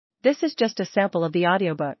This is just a sample of the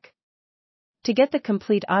audiobook. To get the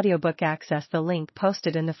complete audiobook, access the link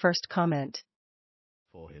posted in the first comment.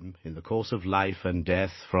 For him in the course of life and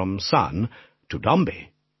death from Son to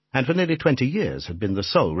Dombey, and for nearly 20 years had been the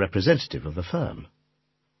sole representative of the firm.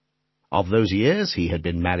 Of those years he had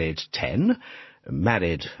been married 10,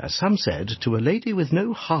 married, as some said, to a lady with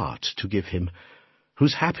no heart to give him,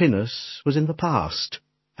 whose happiness was in the past,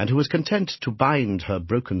 and who was content to bind her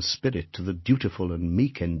broken spirit to the dutiful and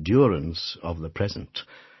meek endurance of the present.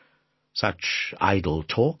 Such idle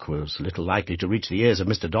talk was little likely to reach the ears of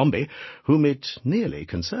Mr. Dombey, whom it nearly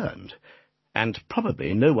concerned, and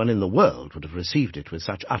probably no one in the world would have received it with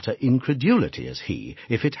such utter incredulity as he,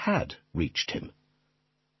 if it had reached him.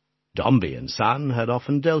 Dombey and Son had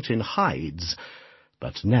often dealt in hides,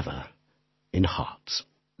 but never in hearts.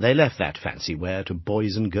 They left that fancy wear to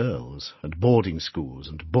boys and girls, and boarding schools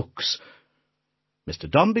and books. Mr.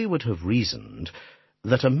 Dombey would have reasoned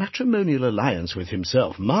that a matrimonial alliance with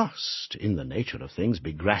himself must, in the nature of things,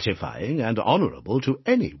 be gratifying and honourable to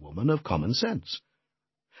any woman of common sense.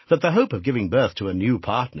 That the hope of giving birth to a new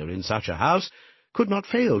partner in such a house could not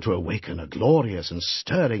fail to awaken a glorious and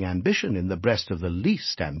stirring ambition in the breast of the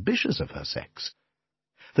least ambitious of her sex.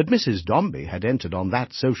 That Mrs. Dombey had entered on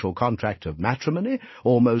that social contract of matrimony,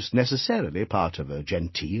 almost necessarily part of a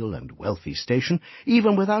genteel and wealthy station,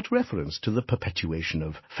 even without reference to the perpetuation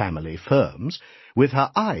of family firms, with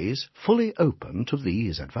her eyes fully open to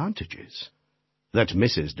these advantages. That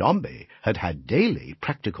Mrs. Dombey had had daily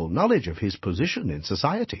practical knowledge of his position in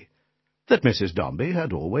society. That Mrs. Dombey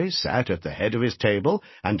had always sat at the head of his table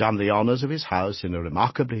and done the honours of his house in a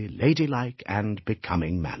remarkably ladylike and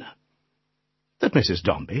becoming manner. That Mrs.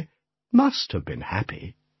 Dombey must have been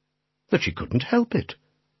happy, that she couldn't help it.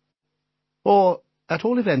 Or, at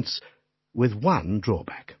all events, with one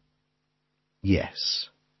drawback. Yes,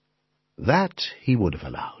 that he would have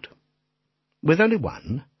allowed. With only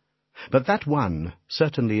one, but that one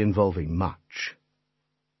certainly involving much.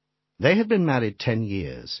 They had been married 10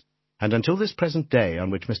 years, and until this present day on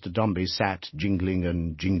which Mr. Dombey sat jingling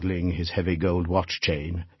and jingling his heavy gold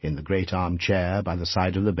watch-chain in the great arm-chair by the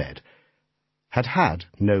side of the bed, had had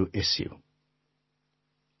no issue.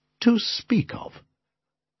 To speak of.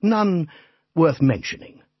 None worth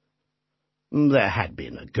mentioning. There had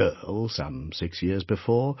been a girl some 6 years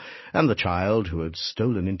before, and the child who had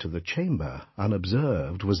stolen into the chamber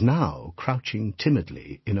unobserved was now crouching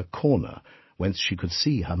timidly in a corner whence she could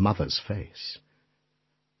see her mother's face.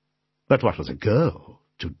 But what was a girl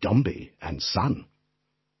to Dombey and Son?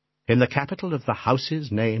 In the capital of the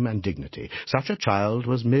house's name and dignity, such a child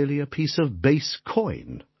was merely a piece of base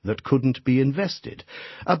coin that couldn't be invested,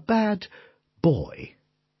 a bad boy,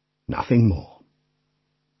 nothing more.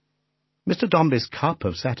 Mr. Dombey's cup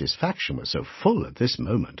of satisfaction was so full at this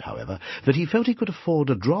moment, however, that he felt he could afford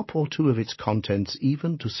a drop or two of its contents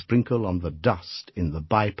even to sprinkle on the dust in the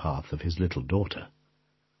bypath of his little daughter.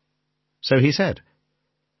 So he said,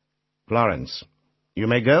 "Florence, you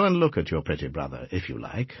may go and look at your pretty brother, if you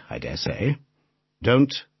like, I dare say.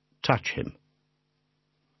 Don't touch him."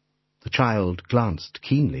 The child glanced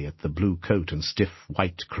keenly at the blue coat and stiff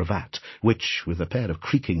white cravat, which, with a pair of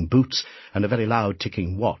creaking boots and a very loud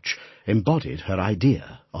ticking watch, embodied her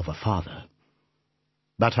idea of a father.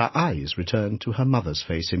 But her eyes returned to her mother's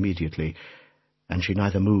face immediately, and she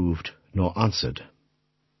neither moved nor answered.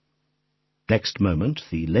 Next moment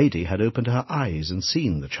the lady had opened her eyes and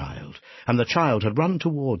seen the child, and the child had run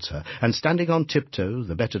towards her, and standing on tiptoe,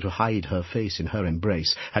 the better to hide her face in her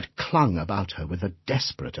embrace, had clung about her with a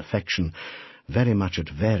desperate affection, very much at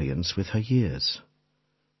variance with her years.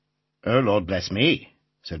 "Oh, Lord bless me,"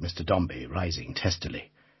 said Mr. Dombey, rising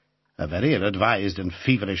testily. "A very ill-advised and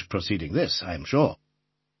feverish proceeding this, I am sure.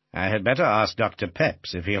 I had better ask Dr.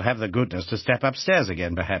 Pepys if he'll have the goodness to step upstairs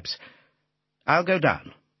again, perhaps. I'll go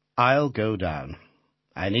down.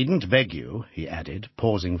 I needn't beg you," he added,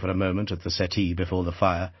 pausing for a moment at the settee before the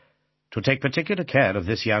fire, "to take particular care of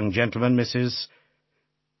this young gentleman, Mrs.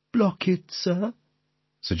 Blockett, sir?"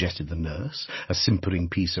 suggested the nurse, a simpering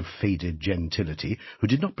piece of faded gentility, who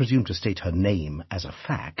did not presume to state her name as a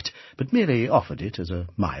fact, but merely offered it as a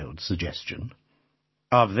mild suggestion.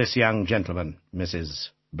 "Of this young gentleman, Mrs.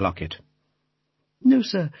 Blockett." "No,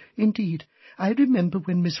 sir, indeed. I remember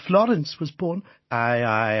when Miss Florence was born—"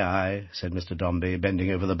 Aye, said Mr. Dombey,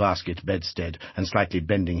 bending over the basket bedstead, and slightly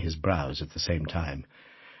bending his brows at the same time.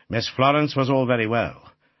 "Miss Florence was all very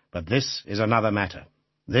well, but this is another matter.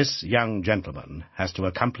 This young gentleman has to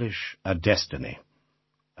accomplish a destiny.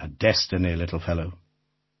 A destiny, little fellow."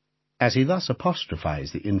 As he thus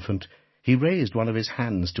apostrophized the infant, he raised one of his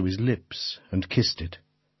hands to his lips and kissed it.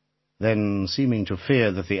 then, seeming to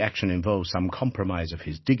fear that the action involved some compromise of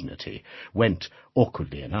his dignity, went,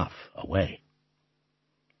 awkwardly enough, away.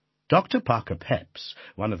 Dr. Parker Pepys,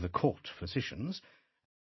 one of the court physicians,